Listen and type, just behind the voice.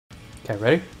Okay,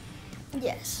 ready?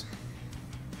 Yes.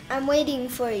 I'm waiting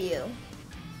for you.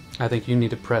 I think you need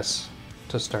to press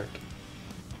to start.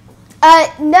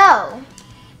 No.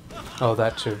 Oh,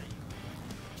 that too.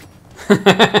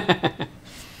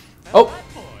 Oh!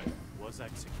 That boy was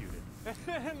executed.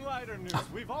 In lighter news,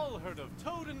 we've all heard of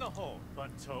Toad in the Hole. But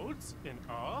Toads in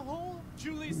a hole?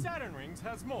 Julie Saturn Rings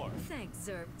has more. Thanks,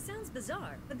 Zerb. Sounds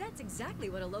bizarre, but that's exactly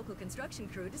what a local construction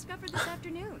crew discovered this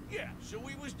afternoon. Yeah, so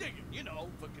we was digging, you know,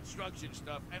 for construction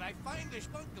stuff, and I find this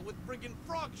bunker with friggin'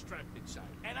 frogs trapped inside.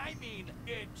 And I mean,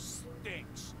 it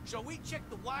stinks. So we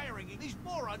checked the wiring, and these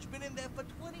morons been in there for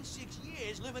 26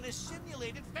 years living a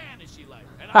simulated fantasy life.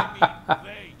 And I mean,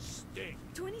 they stink.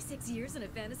 26 years in a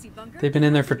fantasy bunker? They've been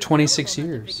in there for 26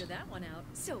 years. Figure that one out.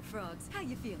 So, frogs, how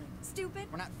you feeling? Stupid?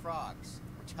 We're not frogs.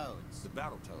 We're toads. The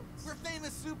Battletoads. We're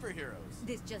famous superheroes.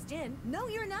 This just in. No,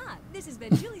 you're not. This has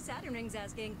been Julie Saturn Rings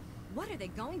asking, what are they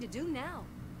going to do now?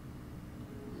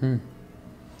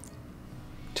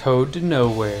 Toad to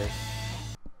nowhere.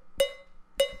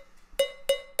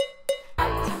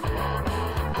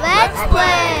 Let's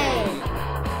play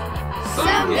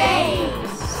some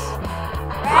games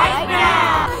right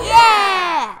now.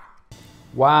 Yeah.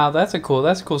 Wow, that's a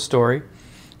cool story.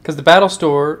 Because the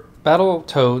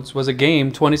Battletoads was a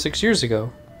game 26 years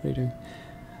ago. What are you doing?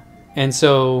 And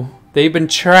so they've been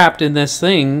trapped in this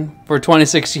thing for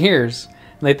 26 years.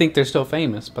 And they think they're still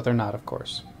famous, but they're not, of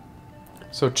course.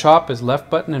 So chop is left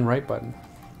button and right button.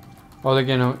 Oh,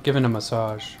 they're giving a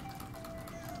massage.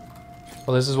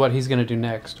 Well, this is what he's gonna do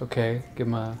next. Okay, give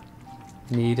him a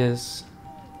knead his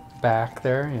back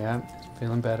there. Yeah, he's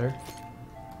feeling better.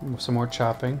 Some more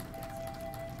chopping.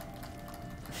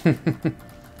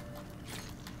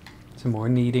 Some more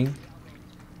kneading.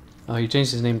 Oh, he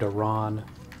changed his name to Ron.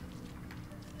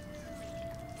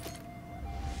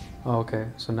 Oh, okay,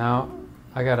 so now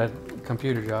I got a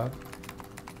computer job.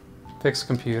 Fix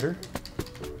computer.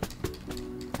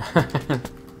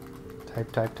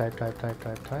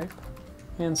 Type.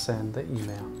 And send the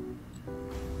email.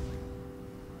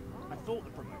 I thought the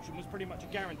promotion was pretty much a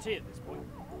guarantee at this point.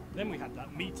 Then we had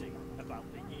that meeting about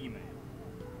the email.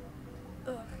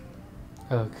 Ugh.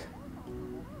 Type.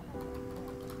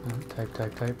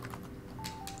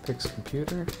 Fix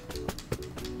computer.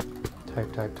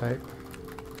 Type.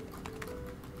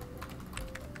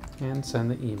 And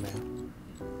send the email.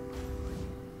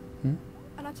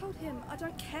 And I told him I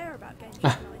don't care about games from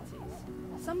the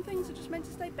 90s. Some things are just meant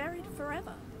to stay buried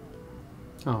forever.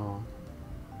 Oh.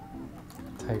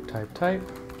 Type.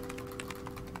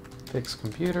 Fix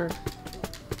computer.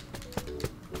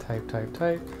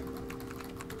 Type.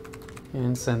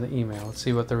 And send the email. Let's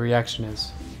see what the reaction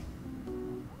is.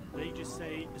 They just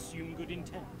say, assume good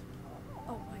intent.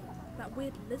 Oh wait, that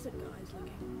weird lizard guy is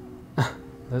looking.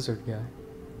 Lizard guy.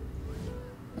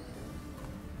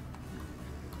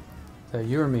 Is that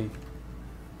you or me?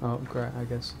 Oh, I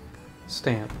guess.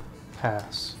 Stamp.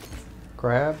 Pass.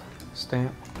 Grab.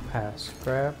 Stamp. Pass.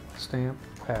 Grab. Stamp.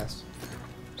 Pass.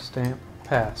 Stamp.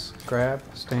 Pass. Grab.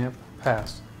 Stamp.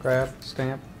 Pass. Grab.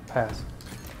 Stamp. Pass.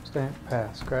 Stamp.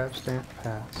 Pass. Grab. Stamp.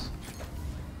 Pass.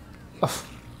 Oh,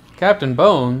 Captain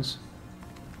Bones.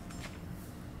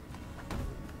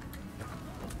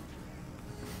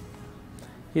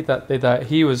 They thought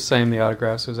he was saying the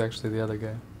autographs. It was actually the other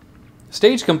guy.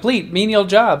 Stage complete. Menial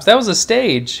jobs. That was a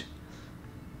stage.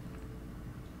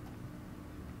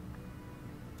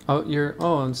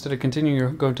 Oh, instead of continuing, you're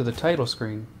going to the title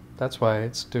screen. That's why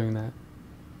it's doing that.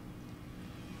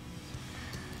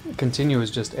 Continue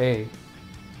is just A.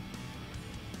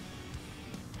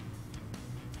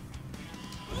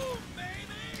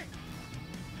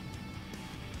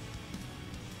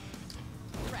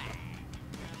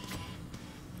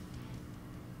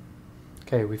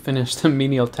 Okay, we finished the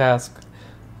menial task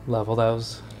level. That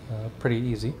was pretty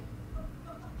easy.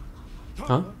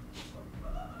 Huh?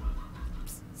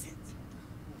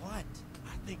 What? I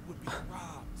think we'd be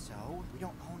robbed. So? We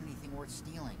don't own anything worth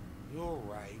stealing. You're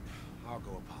right. I'll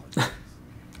go apologize.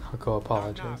 I'll go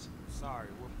apologize. Knock. Sorry,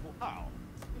 we're oh,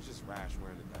 it's just Rash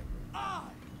wearing a diaper. Ah,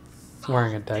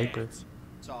 Wearing a diaper.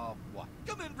 So what?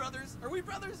 come in, brothers. Are we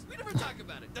brothers? We never talk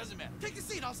about it. Doesn't matter. Take a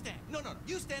seat. I'll stand. No.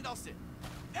 You stand. I'll sit.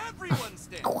 Everyone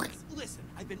stands. Listen,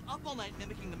 I've been up all night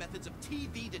mimicking the methods of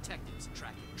TV detectives.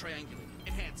 Tracking, triangulating,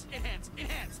 enhance,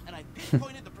 and I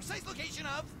pinpointed the precise location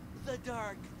of the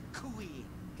Dark Queen.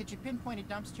 Could you pinpoint a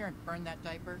dumpster and burn that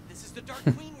diaper? This is the Dark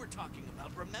Queen we're talking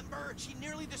about, remember? She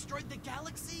nearly destroyed the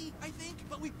galaxy, I think,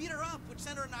 but we beat her up, which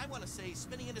sent her and I want to say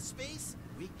spinning into space.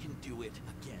 We can do it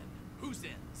again. Who's in?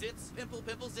 Zits? Pimple,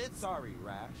 zits? Sorry,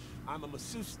 Rash. I'm a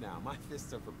masseuse now. My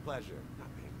fists are for pleasure, not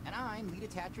pain. And I'm lead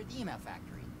attacher at the email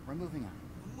factory. We're moving on.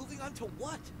 Moving on to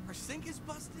what? Our sink is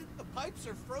busted, the pipes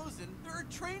are frozen, there are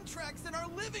train tracks in our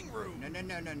living room!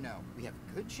 No. We have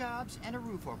good jobs and a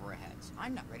roof over our heads.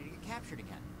 I'm not ready to get captured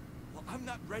again. Well, I'm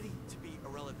not ready to be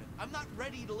irrelevant. I'm not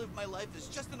ready to live my life as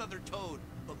just another Toad.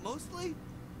 But mostly,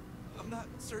 I'm not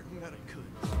certain that I could.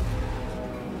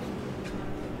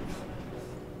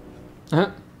 Huh?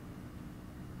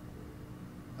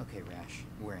 Okay, Rash,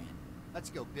 we're in. Let's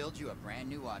go build you a brand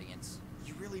new audience.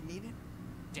 You really mean it?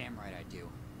 Damn right I do.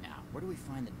 Now, where do we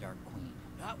find the Dark Queen?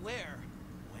 Not where.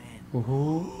 When.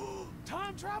 Ooh.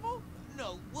 Time travel?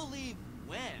 No, we'll leave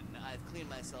when I've cleaned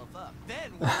myself up.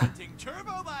 Then we're renting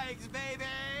turbo bikes,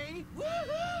 baby!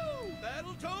 Woohoo!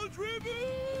 Battletoads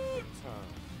reboot!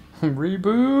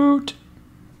 Reboot.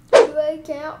 I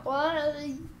can't want of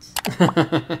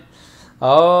these.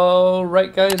 All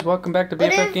right, guys, welcome back to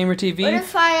BFF Gamer TV. What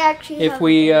if I actually If have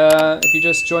we, if you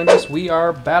just joined us, we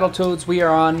are Battletoads. We are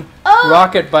on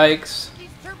rocket bikes,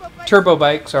 turbo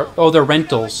bikes. They're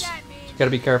rentals. You gotta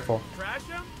be careful. Trash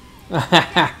him?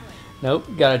 Nope,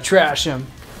 gotta trash them.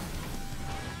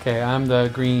 Okay, I'm the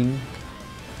green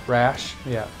Rash.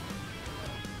 Yeah.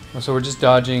 So we're just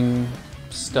dodging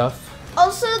stuff.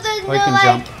 Also, there's Or you no can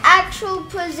like jump. actual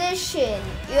position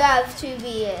you have to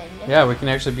be in. Yeah, we can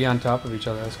actually be on top of each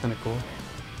other. That's kind of cool.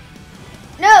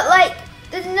 No, like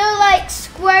there's no like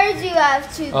squares you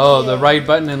have to. Oh, be the in. right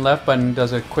button and left button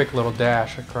does a quick little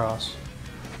dash across.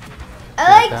 I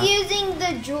like that. using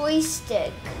the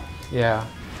joystick. Yeah.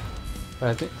 But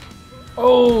I think...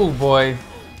 Oh, boy.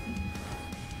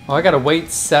 Oh, I gotta wait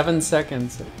 7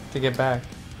 seconds to get back.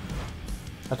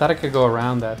 I thought I could go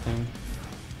around that thing.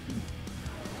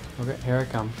 Okay, here I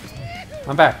come.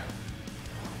 I'm back.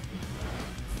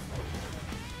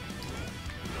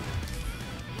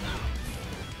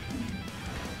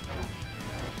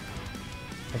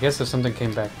 I guess if something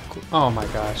came back... Oh my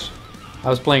gosh. I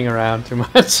was playing around too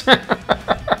much.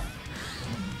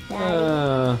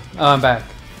 Oh, I'm back.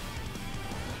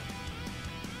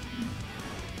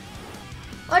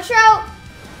 Watch out!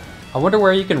 I wonder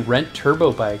where you can rent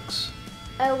turbo bikes.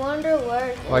 I wonder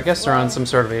where. Well, I guess they're on some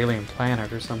sort of alien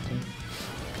planet or something.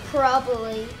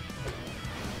 Probably.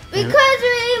 Because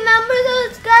remember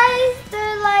those guys?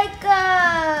 They're like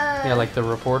Yeah, like the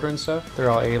reporter and stuff.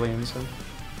 They're all aliens. So.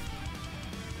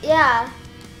 Yeah.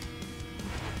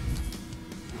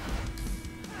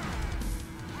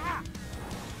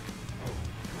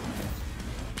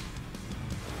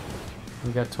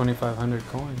 We got 2,500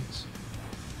 coins.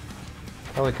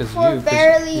 Probably because We're you.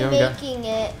 barely You haven't making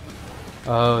it.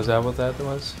 Oh, is that what that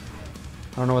was?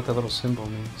 I don't know what that little symbol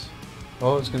means.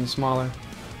 Oh, it's getting smaller.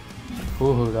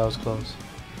 Ooh, that was close.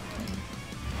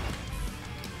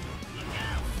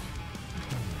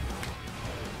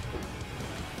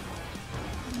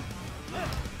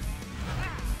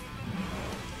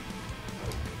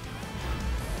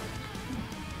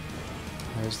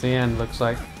 There's the end, looks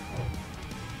like.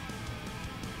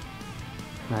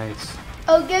 Nice.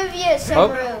 I'll give you some Oh.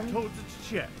 room. Battletoads, it's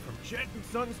Chet from Chet and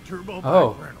Son's Turbo Bike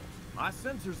Oh. Rentals. My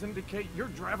sensors indicate you're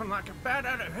driving like a bat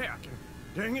out of heck, and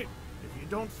dang it, if you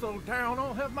don't slow down,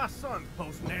 I'll have my sons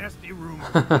post nasty rumors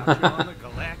about you on the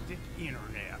galactic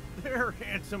internet. They're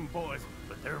handsome boys,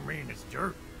 but they're mean as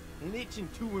dirt and itching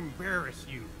to embarrass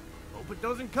you. Hope it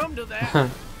doesn't come to that.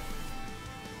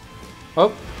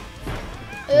 Oh,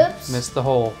 Oops. missed the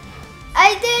hole.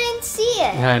 I didn't see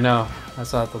it. Yeah, I know. I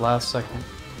saw it at the last second.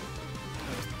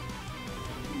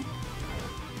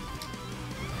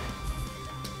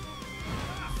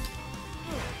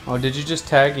 Oh, did you just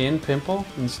tag in Pimple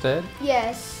instead?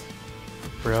 Yes.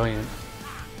 Brilliant.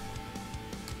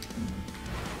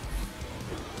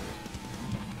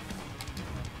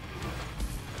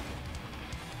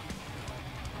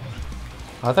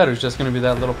 I thought it was just going to be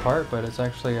that little part, but it's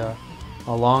actually a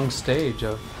long stage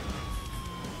of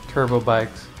turbo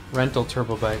bikes, rental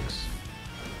turbo bikes.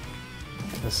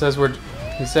 It says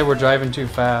he said we're driving too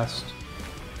fast.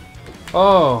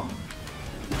 Oh!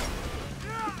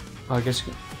 Oh, I guess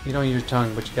you don't use your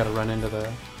tongue, but you gotta run into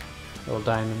the little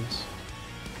diamonds.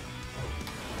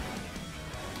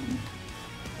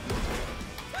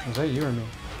 Was that you or me?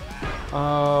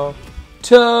 Oh,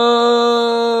 toads!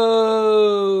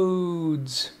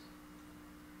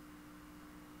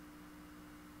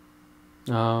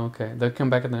 Oh, okay. They'll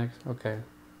come back in the next. Okay,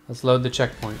 let's load the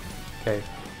checkpoint. Okay.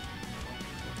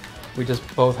 We just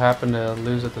both happen to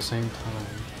lose at the same time.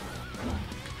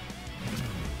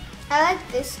 I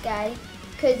like this guy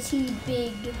because he's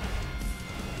big.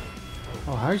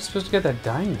 Oh, how are you supposed to get that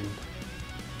diamond?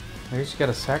 I guess you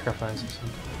gotta sacrifice or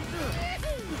something.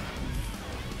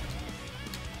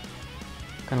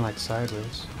 Kinda like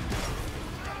sideways.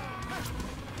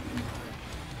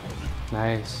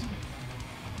 Nice.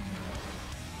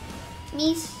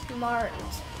 Me smart.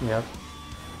 Yep.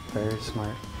 Very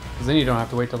smart. Because then you don't have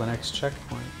to wait till the next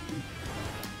checkpoint.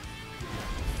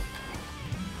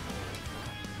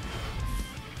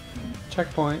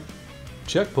 Checkpoint.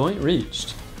 Checkpoint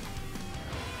reached.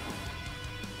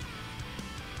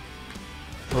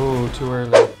 Oh, too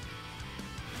early.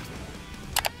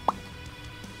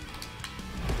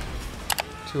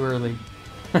 Too early.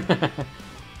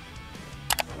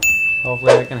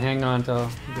 Hopefully I can hang on till...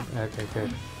 Okay,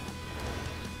 good.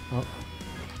 Oh.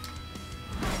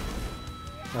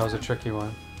 That was a tricky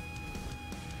one.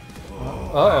 I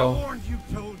Uh-oh. warned you,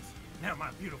 Toads. Now my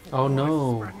beautiful Oh, boys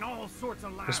no. are spreading all sorts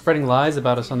of lies. They're spreading lies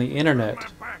about us on the internet. My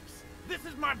backs. This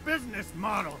is my business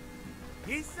model.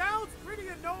 He sounds pretty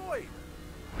annoyed.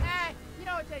 You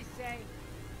know what they say.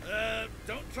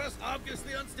 Don't trust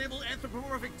obviously unstable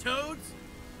anthropomorphic toads?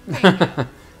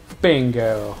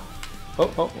 Bingo.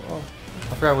 Oh.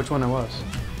 I forgot which one it was.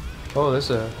 Oh, this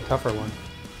is a tougher one.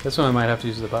 This one I might have to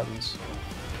use the buttons.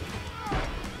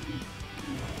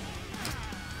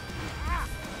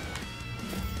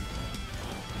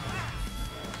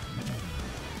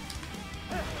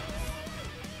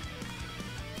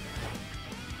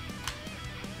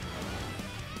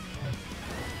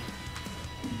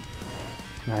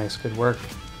 Nice, good work.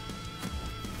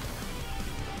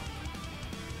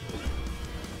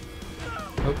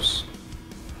 Oops.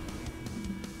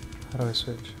 How do I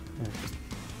switch? Here.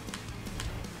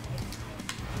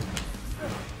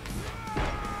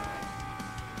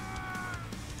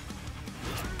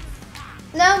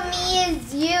 No, me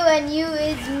is you and you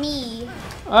is me.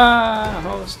 Ah!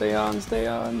 Oh, stay on, stay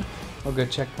on. Oh,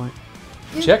 good, checkpoint.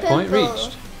 You Checkpoint pimple.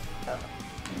 reached.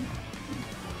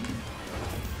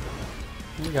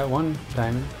 We got one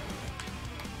diamond.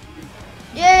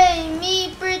 Yay,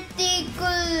 me pretty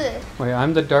cool. Wait,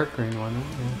 I'm the dark green one.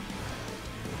 Yeah.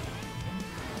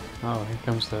 Oh, here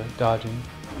comes the dodging.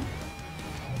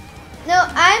 No,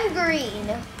 I'm green.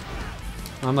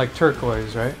 I'm like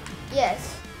turquoise, right?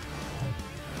 Yes.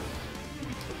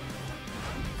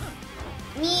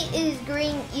 Me is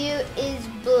green, you is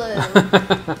blue. Is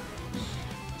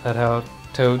that how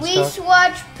toads We talk?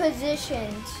 swatch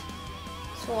positions.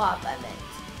 Swap, I meant.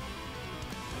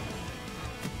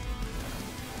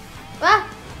 Ah,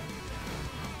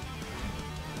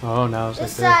 Oh, now it's like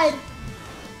this this. side.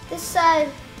 This side.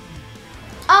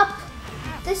 Up.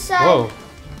 This side. Whoa.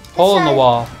 Hole in the side.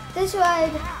 wall. This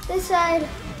side. This side.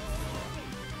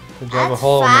 Good job, a That's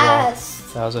hole fast.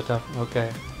 in the wall. That was a tough.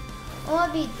 Okay. I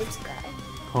want to beat this guy.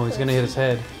 Oh, he's gonna hit his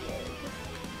head.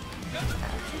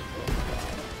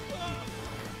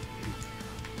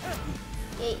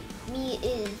 Okay, me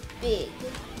is big.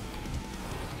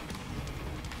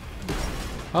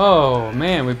 Oh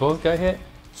man, we both got hit.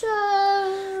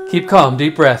 So Keep calm,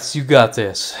 deep breaths. You got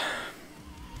this.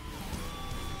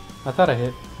 I thought I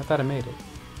hit. I thought I made it.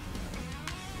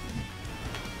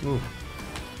 Ooh.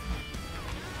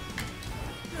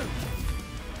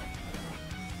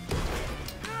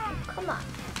 come on.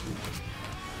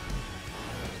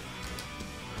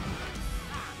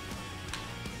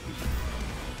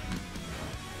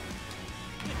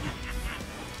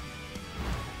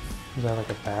 Is that like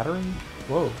a battery?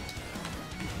 Whoa.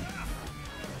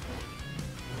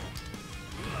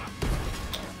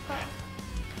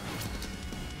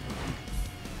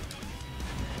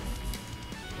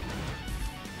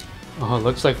 Oh, it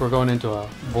looks like we're going into a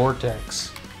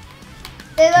vortex.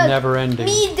 Hey, look, Never ending.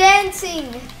 me dancing.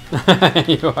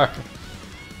 You are.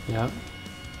 Yeah.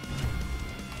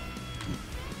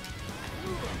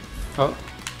 Oh.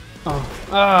 Oh.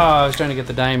 Oh, I was trying to get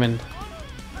the diamond.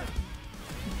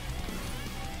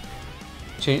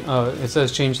 Oh, it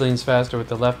says change lanes faster with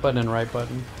the left button and right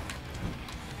button.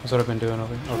 That's what I've been doing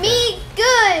over. Okay. Me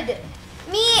good.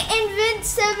 Me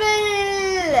invincible.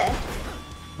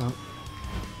 Oh.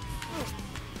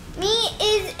 Me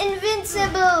is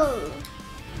invincible.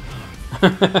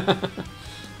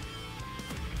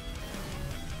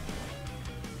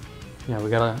 Yeah, we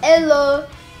gotta. Hello.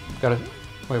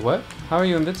 Wait, what? How are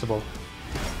you invincible?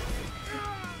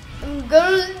 I'm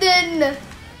golden.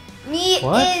 Me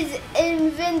What? is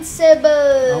invincible.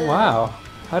 Oh wow!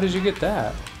 How did you get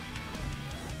that?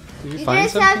 Did you, You find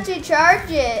just something? have to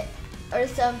charge it or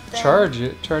something. Charge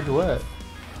it. Charge what?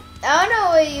 I don't know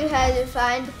what you had to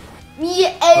find. Me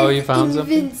is Oh, you found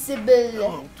something? invincible.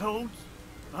 Hello, Toads.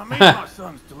 I made my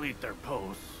sons delete their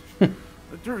posts.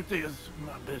 The truth is,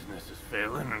 my business is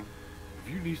failing, and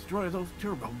if you destroy those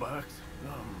turbo bucks,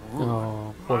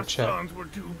 Oh, poor my Chet. sons were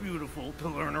too beautiful to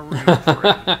learn a real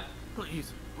trade.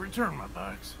 Please, return my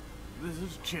bucks. This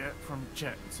is Chet from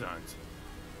Chet & Sons.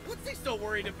 What's he so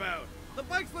worried about? The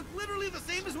bikes look literally the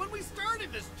same as when we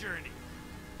started this journey.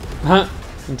 Huh?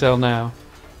 Until now.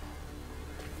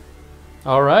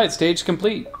 All right, stage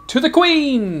complete. To the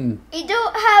queen. You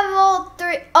don't have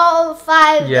all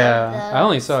 5 Yeah, of them. I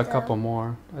only saw a still. couple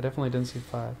more. I definitely didn't see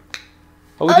 5.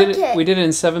 Oh, we did it. Okay. We did it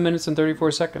in 7 minutes and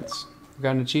 34 seconds. We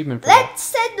got an achievement for that.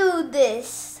 Let's do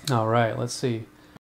this. All right, let's see.